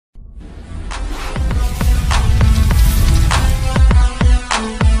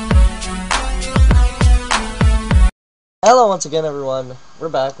Hello once again, everyone. We're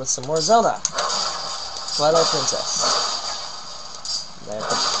back with some more Zelda Twilight Princess. I have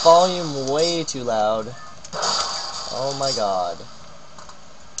the volume way too loud. Oh my god.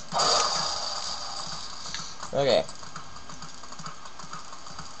 Okay.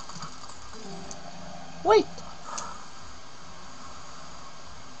 Wait!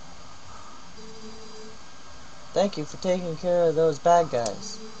 Thank you for taking care of those bad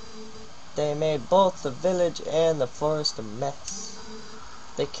guys. They made both the village and the forest a mess.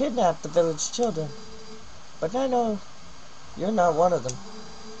 They kidnapped the village children. But I know you're not one of them.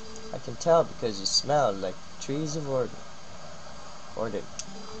 I can tell because you smell like the trees of Orden.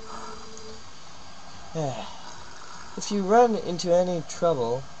 If you run into any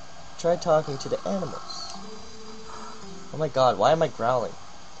trouble, try talking to the animals. Oh my god, why am I growling?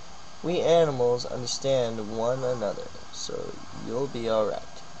 We animals understand one another, so you'll be alright.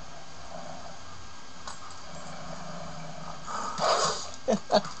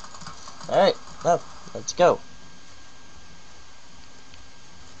 Alright, well, let's go.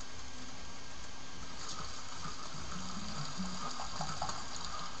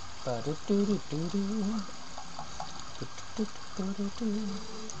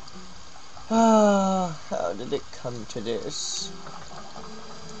 Ah, how did it come to this?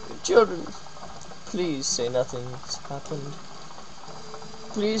 Children, please say nothing's happened.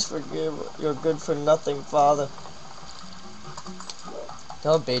 Please forgive your good-for-nothing father.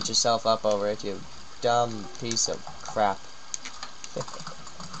 Don't beat yourself up over it, you dumb piece of crap.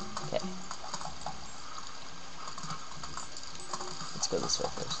 Okay. Let's go this way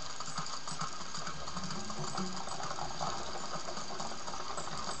first.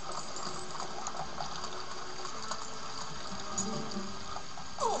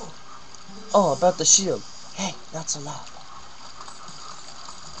 Oh, about the shield. Hey, not so loud.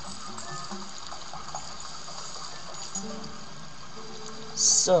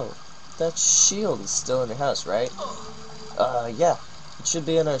 So, that shield is still in your house, right? Yeah. It should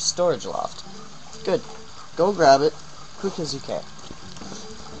be in our storage loft. Good. Go grab it, quick as you can.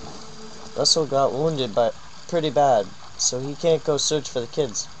 Russell got wounded, but pretty bad, so he can't go search for the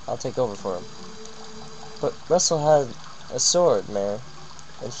kids. I'll take over for him. But Russell had a sword, Mayor,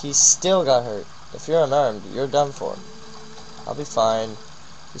 and he still got hurt. If you're unarmed, you're done for. I'll be fine.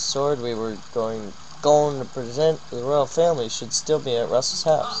 The sword we were going to present to the royal family should still be at Russell's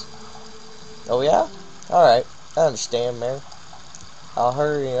house. Oh yeah? Alright, I understand, Mayor. I'll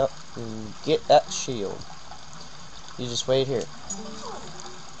hurry up and get that shield. You just wait here.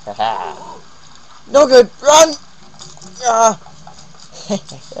 Haha. No good! Run! Ah!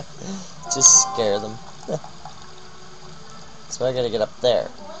 Just scare them. So I gotta get up there.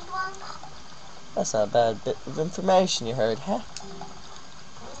 That's not a bad bit of information you heard, huh?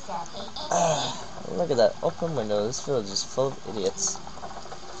 Look at that open window. This village is full of idiots.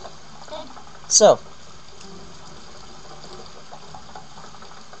 So,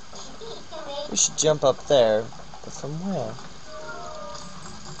 we should jump up there, but from where?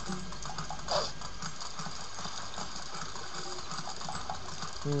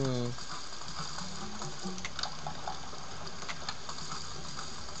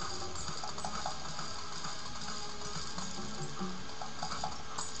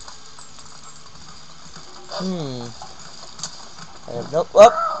 I have no...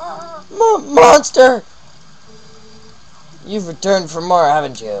 Oh! Monster! You've returned for more,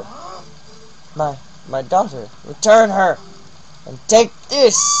 haven't you? My daughter. Return her! And take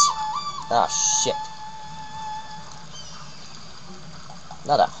this! Ah, shit.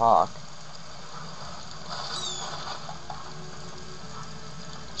 Not a hawk.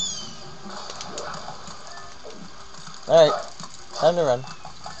 Alright. Time to run.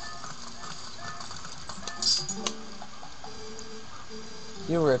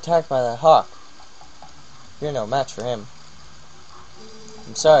 You were attacked by that hawk. You're no match for him.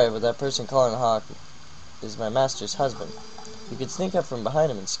 I'm sorry, but that person calling the hawk is my master's husband. You could sneak up from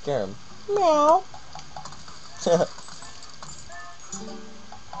behind him and scare him. Meow.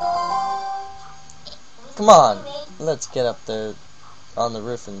 Come on, let's get up there on the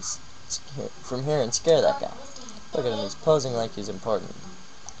roof and from here and scare that guy. Look at him, he's posing like he's important.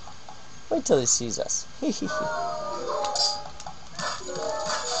 Wait till he sees us.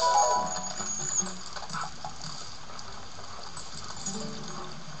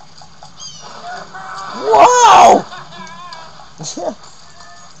 Wow!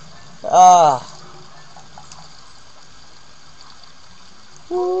 Ah.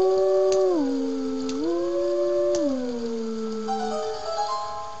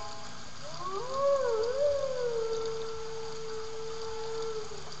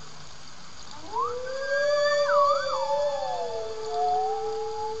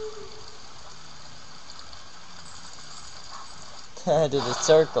 I did a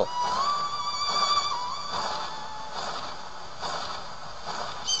circle.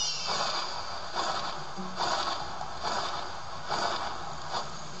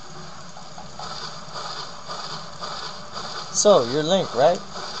 So, you're Link, right?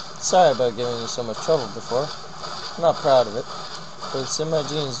 Sorry about giving you so much trouble before. I'm not proud of it, but it's in my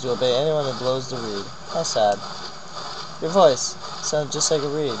genes to obey anyone who blows the reed. How sad. Your voice sounded just like a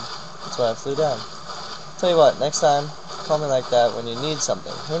reed. That's why I flew down. Tell you what, next time, call me like that when you need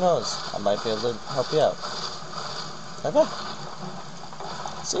something. Who knows? I might be able to help you out. Okay.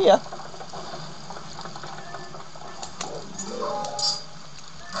 See ya.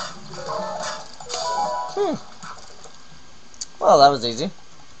 Well, that was easy.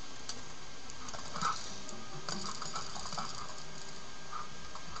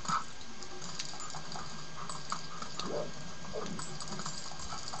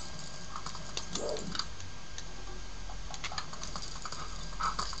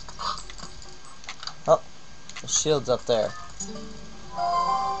 Oh, the shield's up there.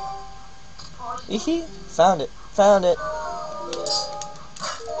 Eehee, found it. Found it.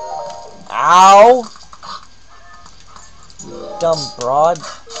 Ow! Dumb broad.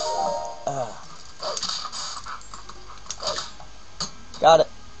 Got it.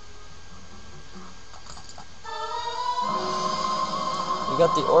 You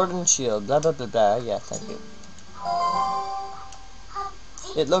got the Orden shield. Blah blah blah blah. Yeah, thank you.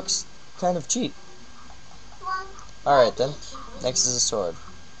 It looks kind of cheap. Alright then. Next is a sword.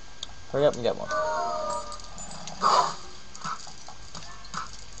 Hurry up and get one.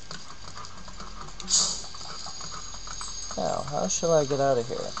 Now, how shall I get out of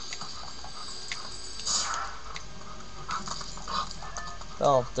here?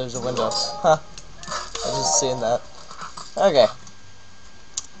 Oh, there's a window. Huh. I just seen that. Okay.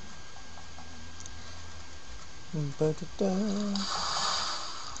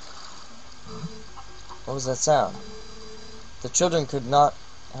 What was that sound? The children could not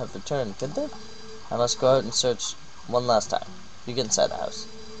have returned, could they? I must go out and search one last time. You get inside the house.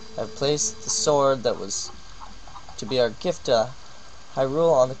 I have placed the sword that was to be our gift to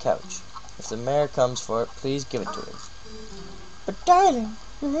Hyrule on the couch. If the mayor comes for it, please give it to him. But darling,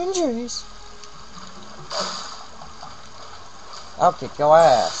 your injuries. I'll kick your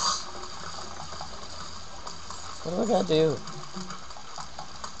ass. What do I gotta do?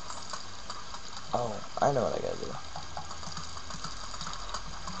 Oh, I know what I gotta do.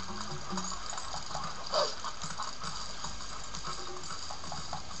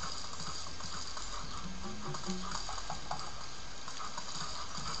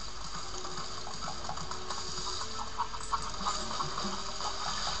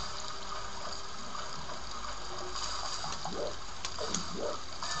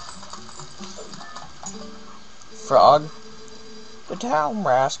 Frog. The town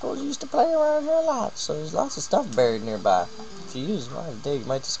rascals used to play around here a lot, so there's lots of stuff buried nearby. If you use one day, you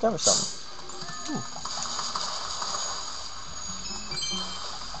might discover something.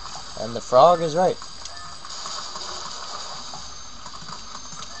 And the frog is right.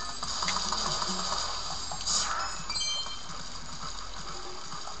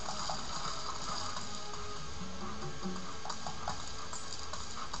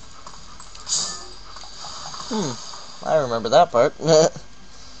 I remember that part. I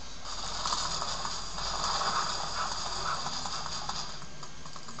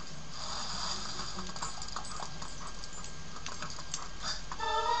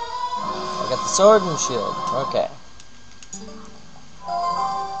got the sword and shield. Okay.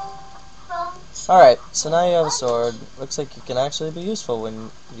 Alright, so now you have a sword. Looks like it can actually be useful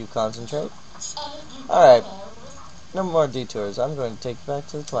when you concentrate. Alright, no more detours. I'm going to take you back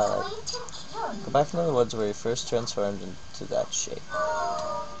to the Twilight. Go back into the woods where you first transformed into that shape.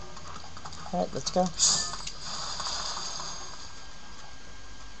 Alright, let's go.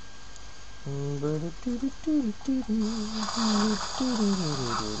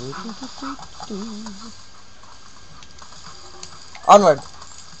 Onward!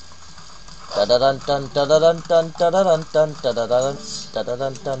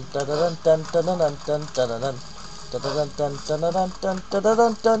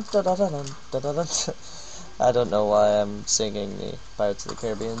 I don't know why I'm singing the Pirates of the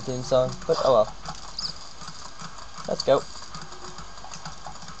Caribbean theme song, but oh well. Let's go.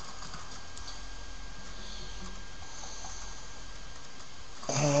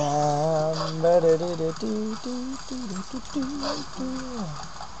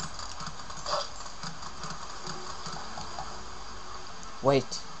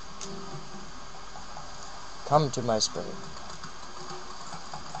 Wait. Come to my spirit.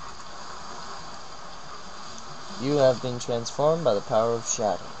 You have been transformed by the power of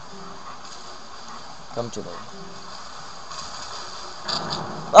shadow. Come to me.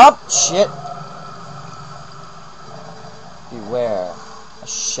 Up, shit! Beware, a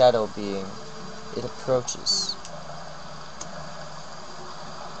shadow being. It approaches.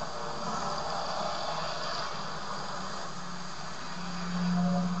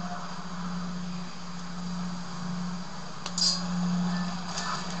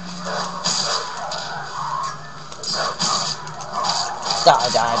 Die,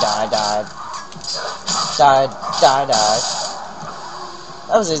 die, die, die. Die, die, die.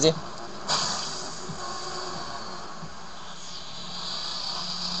 That was easy.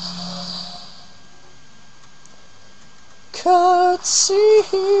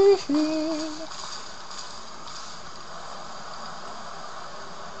 Cutscene.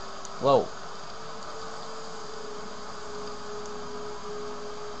 Whoa.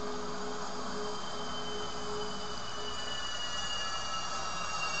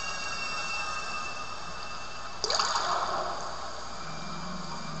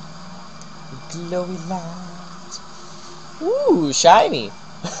 Glowy light. Ooh, shiny.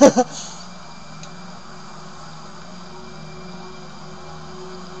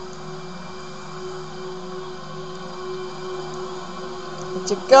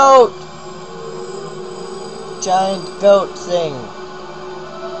 It's a goat. Giant goat thing.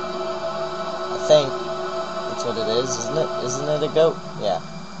 I think that's what it is, isn't it? Isn't it a goat? Yeah,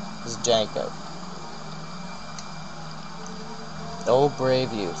 it's a giant goat. Oh,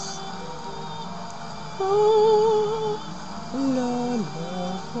 brave youth.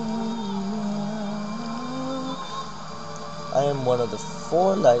 I am one of the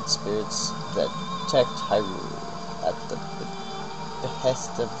 4 light spirits that protect Hyrule. At the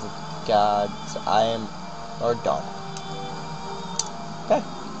behest of the gods, I am Ardonna. Okay.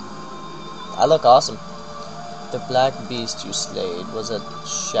 I look awesome. The black beast you slayed was a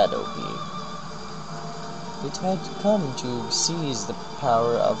shadow being. It had come to seize the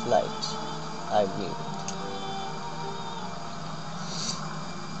power of light. I knew.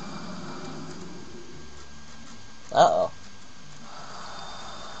 Uh-oh.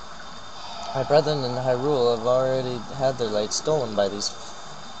 My brethren in Hyrule have already had their light stolen by these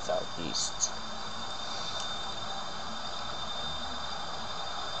foul beasts.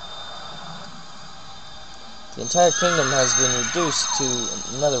 The entire kingdom has been reduced to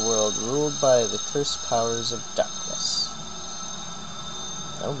another world ruled by the cursed powers of darkness.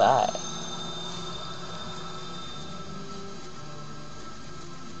 Oh my.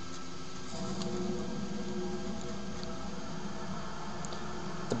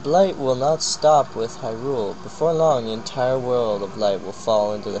 The blight will not stop with Hyrule. Before long, the entire world of light will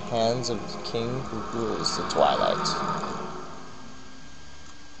fall into the hands of the king who rules the Twilight.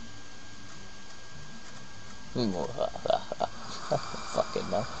 Fucking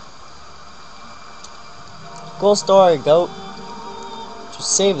no. Cool story, goat. To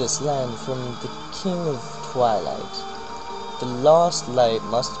save this land from the king of Twilight, the lost light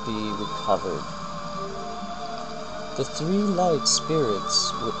must be recovered. The 3 light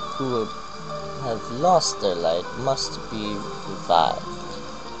spirits who have lost their light must be revived.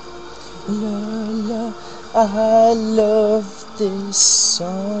 La la, I love this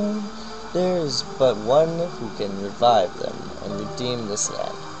song. There is but one who can revive them and redeem this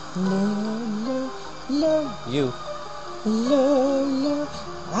land. La la la, you. La la,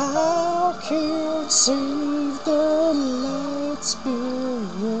 I can't save the light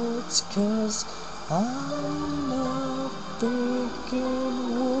spirits 'cause I'm a freaking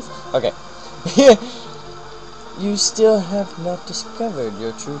wolf. Okay. You still have not discovered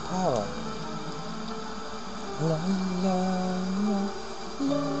your true power. La la la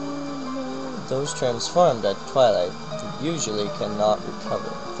la la. Those transformed at Twilight usually cannot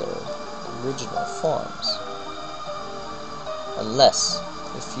recover their original forms. Unless,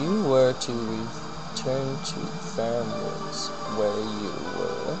 if you were to return to Fairwoods, where you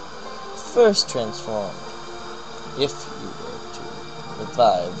were first transformed, if you were to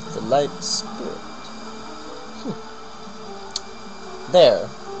revive the light spirit. There,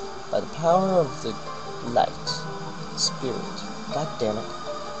 by the power of the light spirit, god damn it,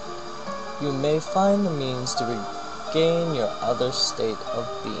 you may find the means to regain your other state of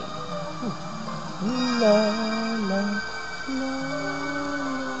being. La la la la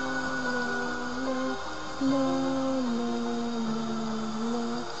la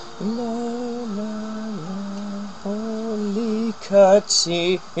la la. Holy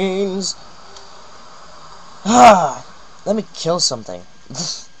cutscenes. Ah, let me kill something.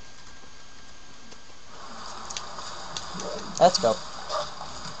 Let's go.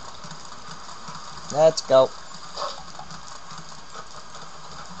 Let's go.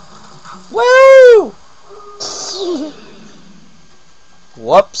 Woo!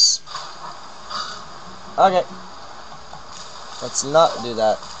 Whoops. Okay. Let's not do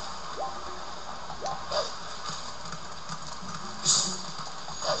that.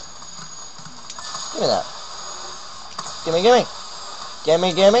 Give me that. Gimme, gimme.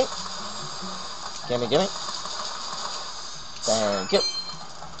 Gimme, gimme. Gimme, gimme. Thank you.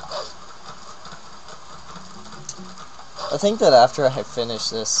 I think that after I finish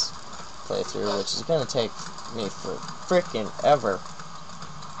this playthrough, which is gonna take me for frickin' ever,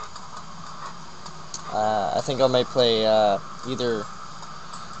 I think I might play either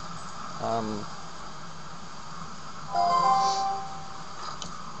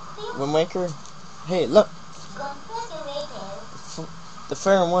Wind Waker. Hey, look! The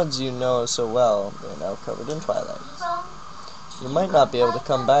fair woods you know so well, they're now covered in twilight. You might not be able to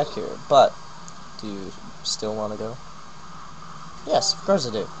come back here, but do you still want to go? Yes, of course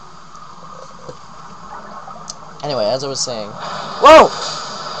I do. Anyway, as I was saying... Whoa!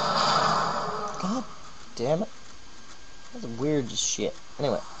 God damn it. That's weird as shit.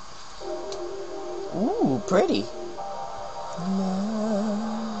 Anyway. Ooh, pretty.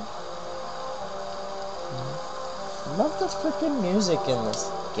 Love the freaking music in this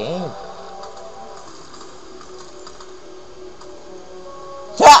game.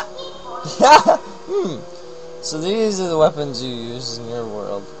 Ha! So these are the weapons you use in your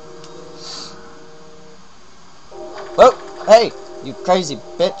world. Whoa! Hey! You crazy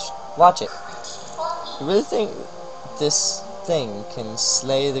bitch! Watch it. You really think this thing can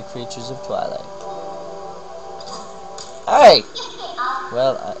slay the creatures of Twilight? Hey!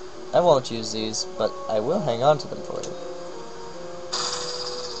 Well, I won't use these, but I will hang on to them for you.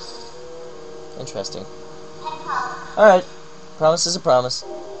 Interesting. Alright. Promise is a promise.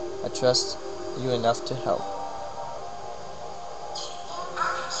 I trust you enough to help.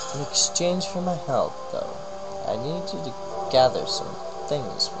 In exchange for my help, though, I need you to gather some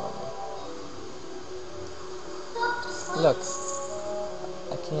things for me. Look,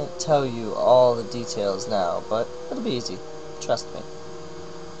 I can't tell you all the details now, but it'll be easy. Trust me.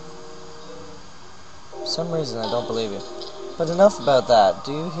 For some reason, I don't believe you. But enough about that.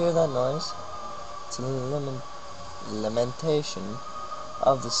 Do you hear that noise? It's a lamentation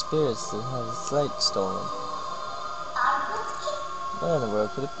of the spirits that had its light stolen. Where in the world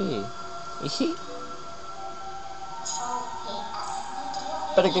could it be?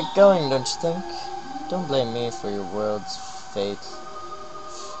 Better get going, don't you think? Don't blame me for your world's fate.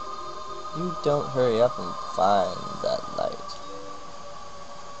 You don't hurry up and find that light.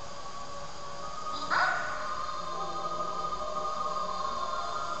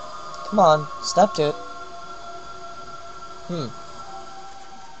 Come on, step to it.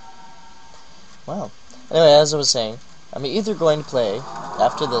 Wow. Anyway, as I was saying, I'm either going to play,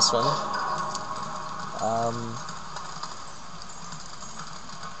 after this one,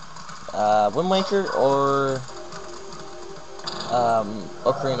 Wind Waker or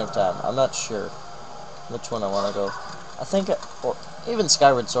Ocarina of Time. I'm not sure which one I want to go. I think, or even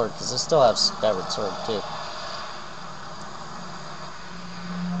Skyward Sword, because I still have Skyward Sword too.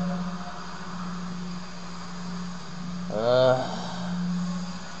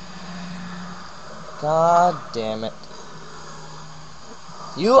 God damn it.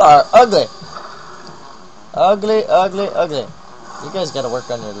 You are ugly! Ugly, ugly, ugly. You guys gotta work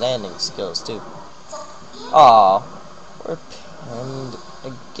on your landing skills too. Aw, we're pinned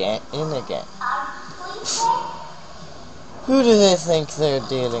again and again. Who do they think they're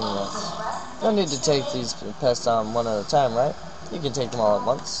dealing with? No need to take these pests on one at a time, right? You can take them all at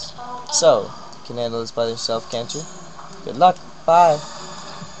once. So, you can handle this by yourself, can't you? Good luck. Bye.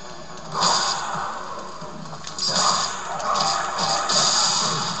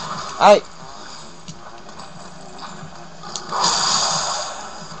 I.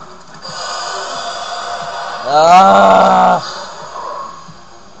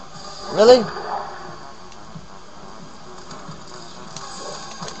 Really?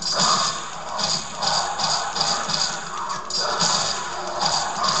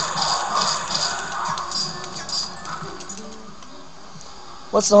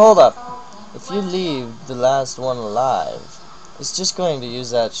 What's the holdup? If you leave the last one alive, it's just going to use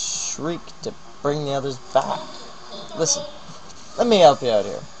that shriek to bring the others back. Listen, let me help you out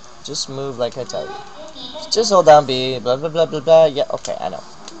here. Just move like I tell you. Just hold down B, blah blah blah blah blah. Yeah, okay, I know.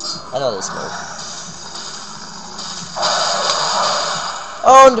 I know this move.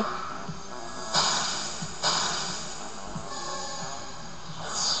 Owned!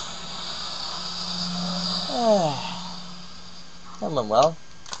 That went well.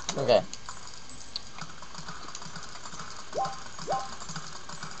 Okay.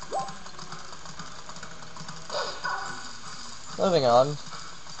 moving on.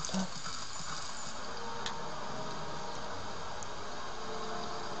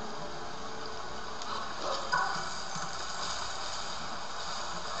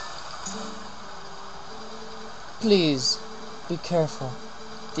 Please, be careful.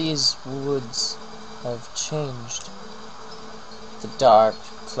 These woods have changed. The dark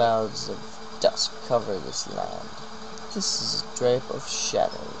clouds of dusk cover this land. This is a drape of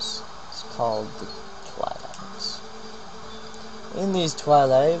shadows. It's called the Twilight. In these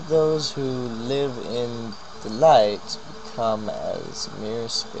twilight, those who live in the light become as mere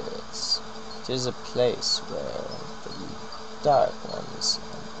spirits. It is a place where the dark ones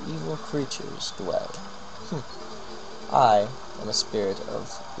and evil creatures dwell. I am a spirit of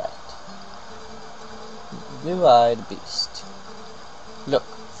light. Blue-eyed beast, look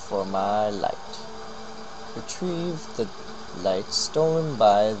for my light. Retrieve the light stolen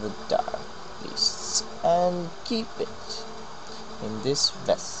by the dark beasts and keep it in this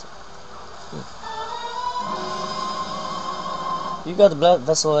vessel. You got the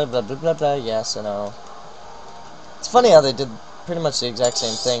vessel, blah blah blah blah. Yes, I know. It's funny how they did pretty much the exact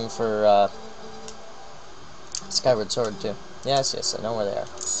same thing for Skyward Sword too. Yes, yes, I know where they are.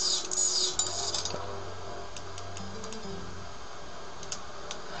 Okay.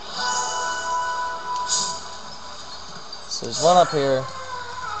 So there's one up here.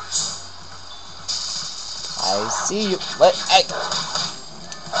 I see you. Wait, hey!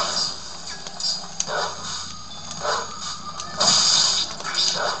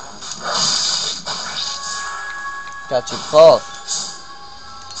 Got you both.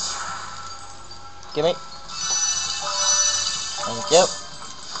 Gimme. Thank you.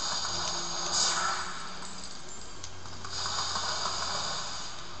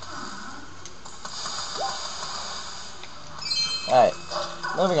 Alright,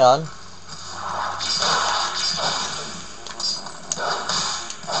 moving on.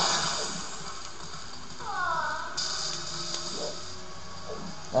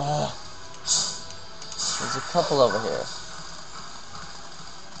 There's a couple over here.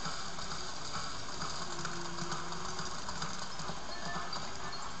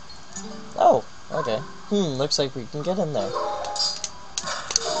 Oh, okay. Looks like we can get in there.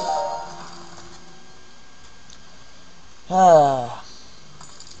 Ah.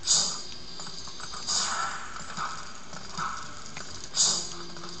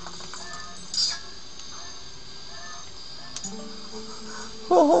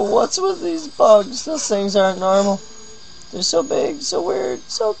 Oh, what's with these bugs? Those things aren't normal. They're so big, so weird,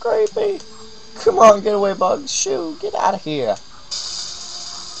 so creepy. Come on, get away, bugs. Shoo, get out of here.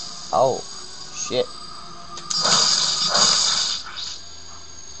 Oh, shit.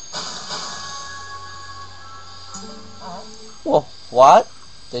 Whoa, what?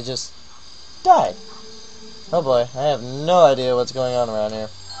 They just died. Oh boy, I have no idea what's going on around here.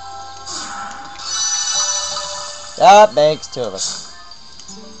 Ah, thanks, two of us.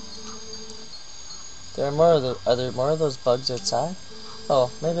 Are there more of those bugs outside? Oh,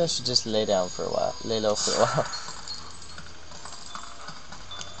 maybe I should just lay down for a while. Lay low for a while.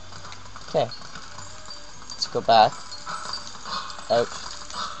 Okay. Let's go back. Out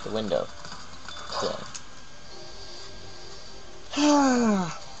the window. Thing.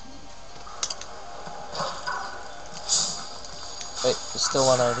 Wait, there's still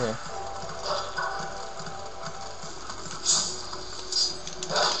one out here.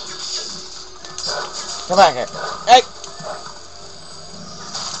 Come back here. Hey!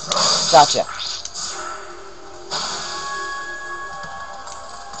 Gotcha.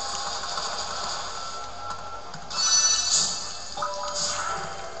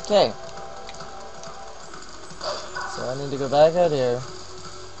 Okay. So I need to go back out here.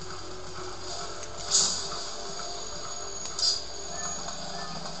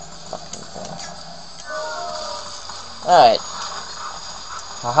 Fucking thing. Alright.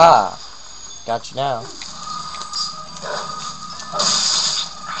 Haha. Got you now.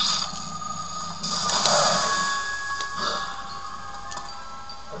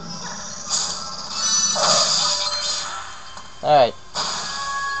 Alright.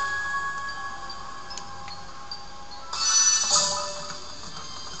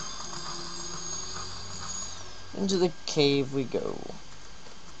 Into the cave we go.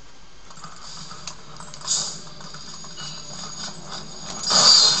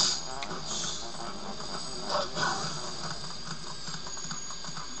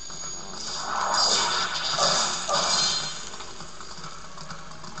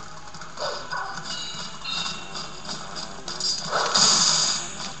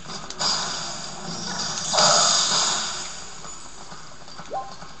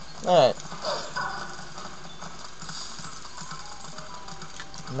 Alright.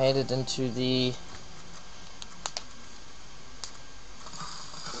 Made it into the...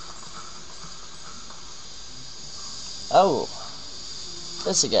 Oh!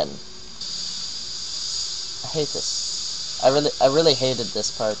 This again. I hate this. I really hated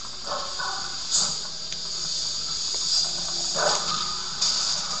this part.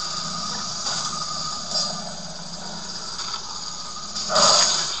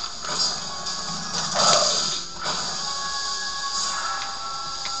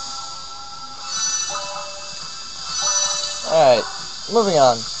 Alright, moving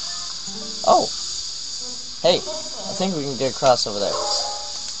on. Oh! Hey, I think we can get across over there.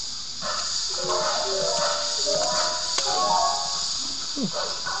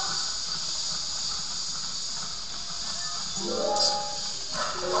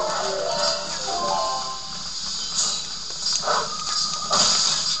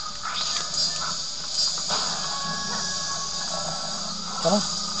 Come on.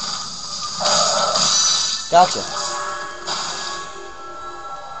 Gotcha.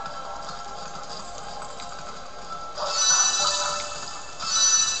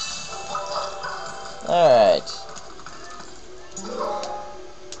 Alright.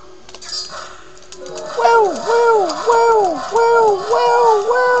 Wow, wow, wow, wow, wow,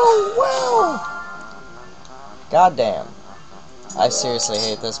 wow, wow. God damn. I seriously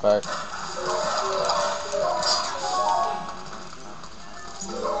hate this part.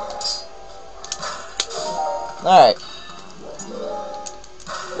 Alright.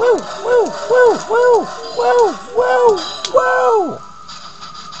 Woo, woo, woo, woo, woo, woo, woo.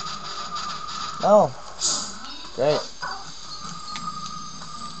 Oh. Great.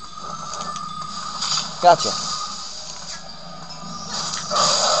 Gotcha.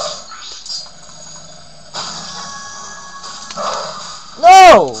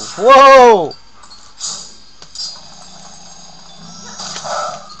 No! Whoa!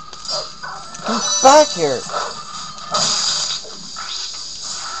 Come back here.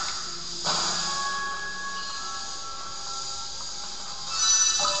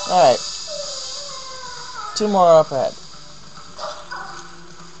 Alright. 2 more up ahead.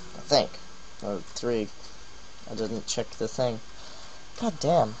 I think. Or 3. I didn't check the thing. God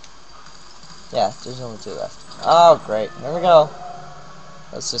damn. Yeah, there's only 2 left. Oh, great. Here we go.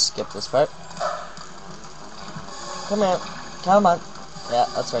 Let's just skip this part. Come here. Come on. Yeah,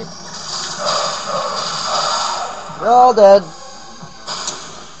 that's right. You're all dead.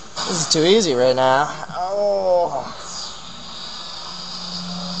 This is too easy right now. Oh.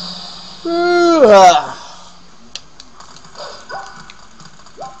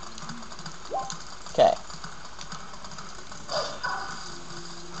 Okay.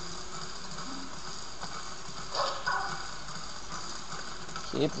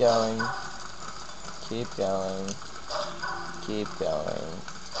 Keep going. Keep going. Keep going.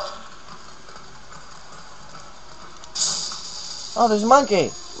 Oh, there's a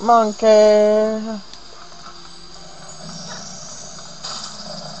monkey! Monkey!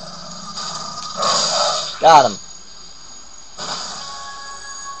 Got him.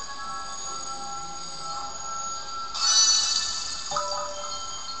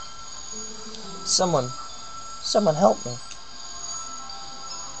 Someone help me.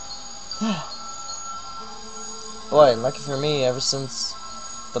 Boy, lucky for me, ever since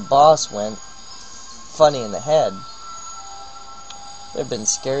the boss went funny in the head, there have been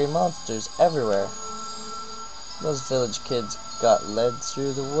scary monsters everywhere. Those village kids got led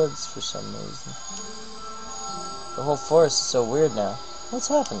through the woods for some reason. The whole forest is so weird now. What's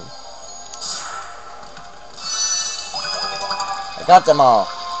happened? I got them all.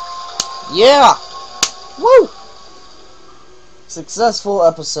 Yeah! Woo! Successful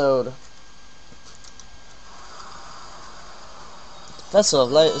episode. The Festival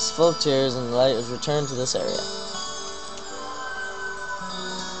of Light is full of tears, and the light is returned to this area.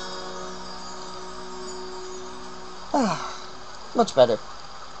 Ah, much better.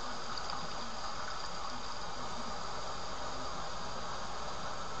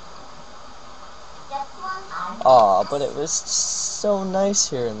 Aw, but it was so nice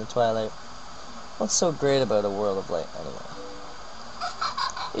here in the Twilight. What's so great about a world of light, anyway?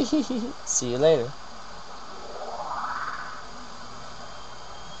 See you later.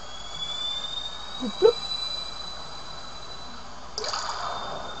 Bloop, bloop.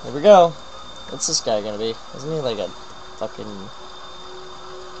 Here we go. What's this guy gonna be? Isn't he like a fucking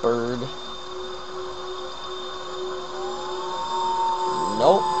bird?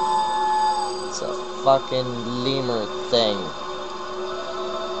 Nope. It's a fucking lemur thing.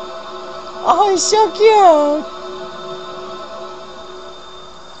 Oh, he's so cute!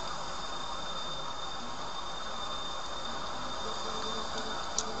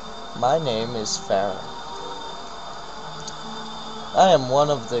 My name is Farah. I am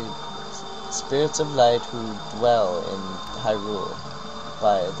one of the spirits of light who dwell in Hyrule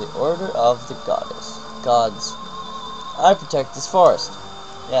by the order of the gods. I protect this forest.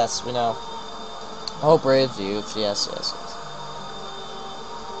 Yes, we know. Oh, brave youth. Yes, yes, yes.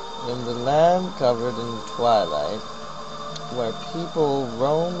 In the land covered in twilight, where people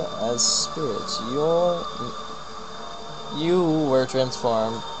roam as spirits, you were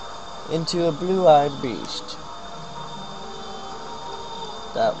transformed into a blue-eyed beast.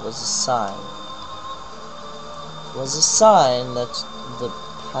 That was a sign. It was a sign that the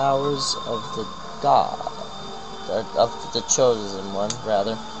powers of the god, of the chosen one,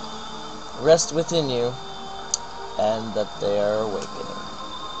 rather, rest within you, and that they are awakening.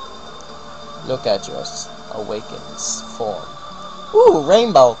 Look at your awakened form. Ooh,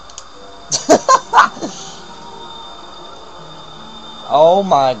 rainbow! Oh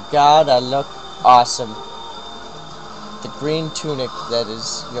my god, I look awesome. The green tunic that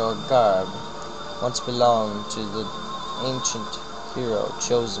is your garb once belonged to the ancient hero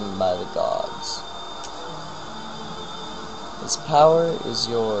chosen by the gods. His power is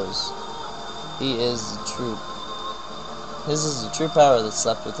yours. His is the true power that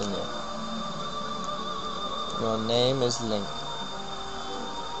slept within you. Your name is Link.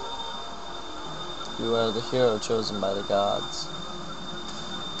 You are the hero chosen by the gods.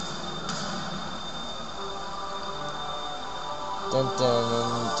 Dun, dun,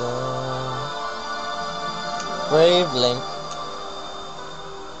 dun, dun. Brave Link.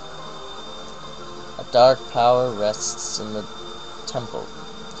 A dark power rests in the temple,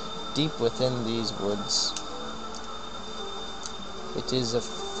 deep within these woods. It is a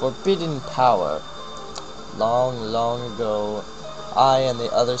forbidden power. Long, long ago, I and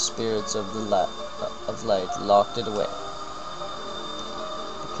the other spirits of the light locked it away.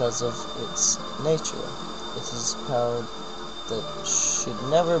 Because of its nature, it is power that should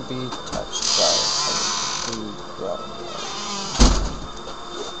never be touched by a full-grown one.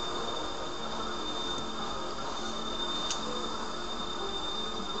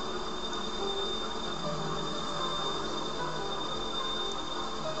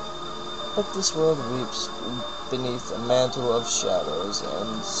 But this world weeps beneath a mantle of shadows,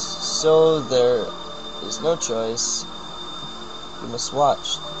 and so there is no choice. You must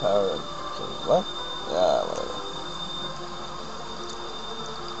watch the power of what? Whatever.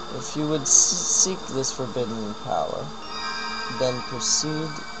 If you would seek this forbidden power, then proceed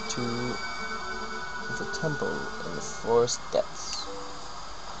to the temple in the forest depths.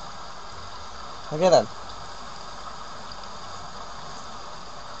 Okay then.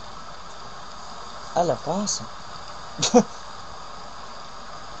 I look awesome.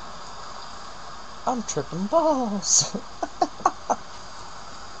 I'm tripping balls.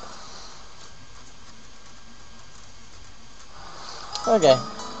 Okay.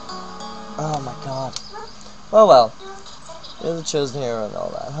 Oh my god. Well. You're the chosen hero and all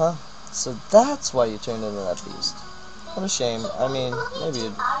that, huh? So that's why you turned into that beast. What a shame. I mean, maybe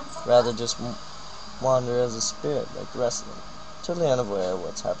you'd rather just wander as a spirit like the rest of them. Totally unaware of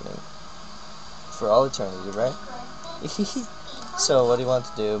what's happening for all eternity, right? So, what do you want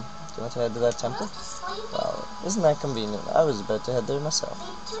to do? Do you want to head to that temple? Well, isn't that convenient? I was about to head there myself.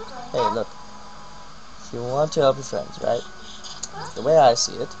 Hey, look. You want to help your friends, right? The way I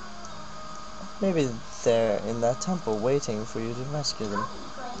see it, maybe they're in that temple waiting for you to rescue them.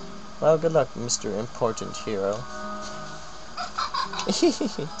 Well, good luck, Mr. Important Hero.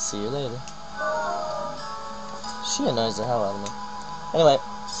 See you later. She annoys the hell out of me. Anyway,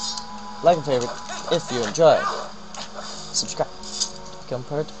 like and favorite if you enjoy. Subscribe to become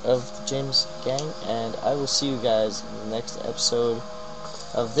part of the James gang, and I will see you guys in the next episode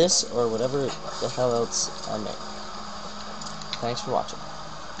of this or whatever the hell else I make. Thanks for watching.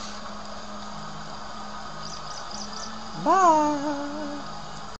 Bye!